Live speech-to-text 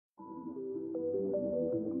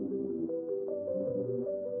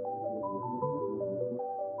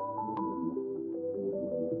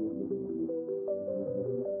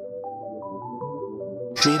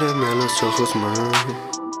Mírame a los ojos más.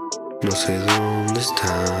 No sé dónde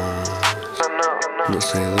estás. No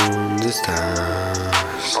sé dónde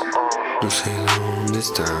estás. No sé dónde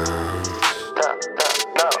estás.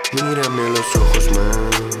 Mírame a los ojos más.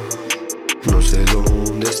 No sé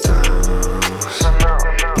dónde estás.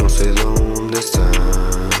 No sé dónde estás.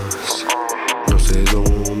 No sé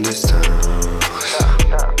dónde estás.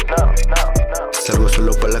 Salgo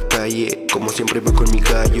solo pa' la calle, como siempre voy con mi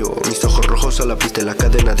gallo. Mis ojos rojos a la pista, la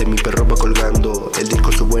cadena de mi perro va colgando. El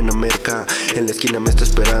disco su buena merca, en la esquina me está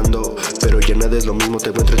esperando. Pero ya nada es lo mismo, te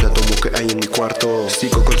veo entre tanto humo que hay en mi cuarto.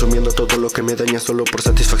 Sigo consumiendo todo lo que me daña solo por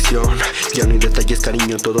satisfacción. Ya no hay detalles,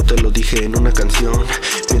 cariño, todo te lo dije en una canción.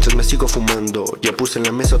 Mientras me sigo fumando, ya puse en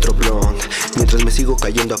la mesa otro blunt. Mientras me sigo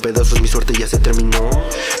cayendo a pedazos, mi suerte ya se terminó.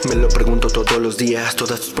 Me lo pregunto todos los días,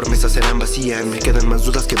 todas tus promesas eran vacías. Me quedan más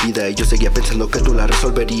dudas que vida y yo seguía pensando que tú la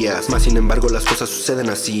resolverías. Mas sin embargo las cosas suceden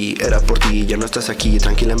así. Era por ti, ya no estás aquí.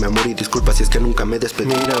 Tranquila mi amor y disculpa si es que nunca me despedí.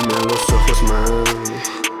 Mírame a los ojos más.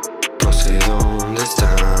 No sé dónde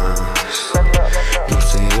estás. No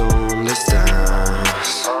sé dónde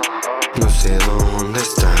estás. No sé dónde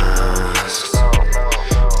estás.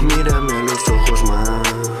 Mírame a los ojos más.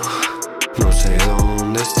 No sé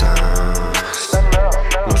dónde estás.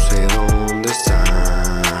 No sé dónde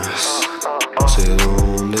estás. No sé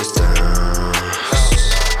dónde estás.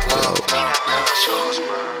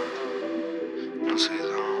 No sé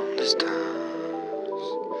dónde estás.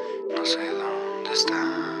 No sé dónde estás.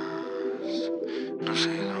 No sé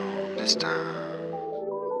dónde estás.